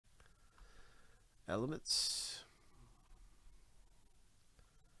Elements.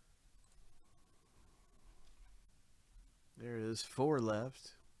 There is 4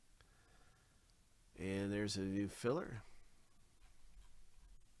 left. And there's a new filler.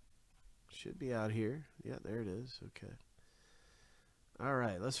 Should be out here. Yeah, there it is. Okay. All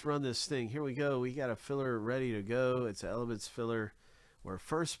right, let's run this thing. Here we go. We got a filler ready to go. It's an Elements filler where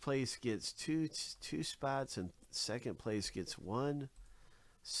first place gets two spots and second place gets 1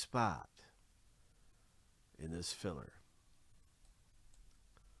 spot in this filler.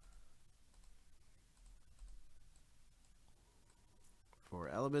 For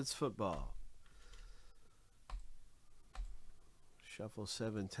Elements Football. Shuffle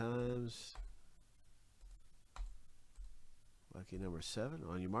 7 times. Lucky number 7.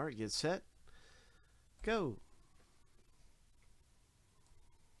 On your mark, get set, go.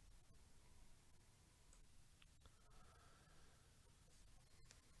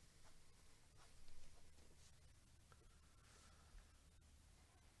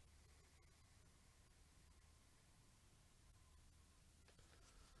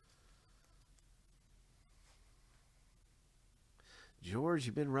 George,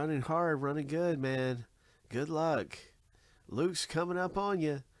 you've been running hard, running good, man. Good luck. Luke's coming up on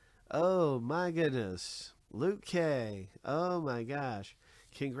you. Oh, my goodness. Luke K. Oh, my gosh.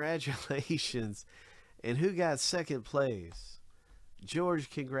 Congratulations. And who got second place? George,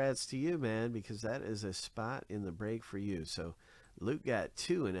 congrats to you, man, because that is a spot in the break for you. So Luke got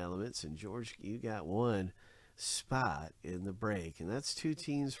 2 in Elements, and George, you got 1 spot in the break. And that's 2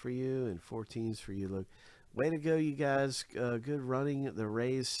 teams for you and 4 teams for you, Luke. Way to go, you guys. Good running the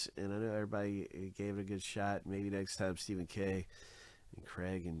race, and I know everybody gave it a good shot. Maybe next time, Stephen K. and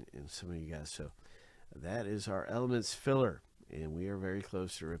Craig and some of you guys. So that is our Elements filler, and we are very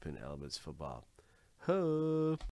close to ripping Elements football. Ho!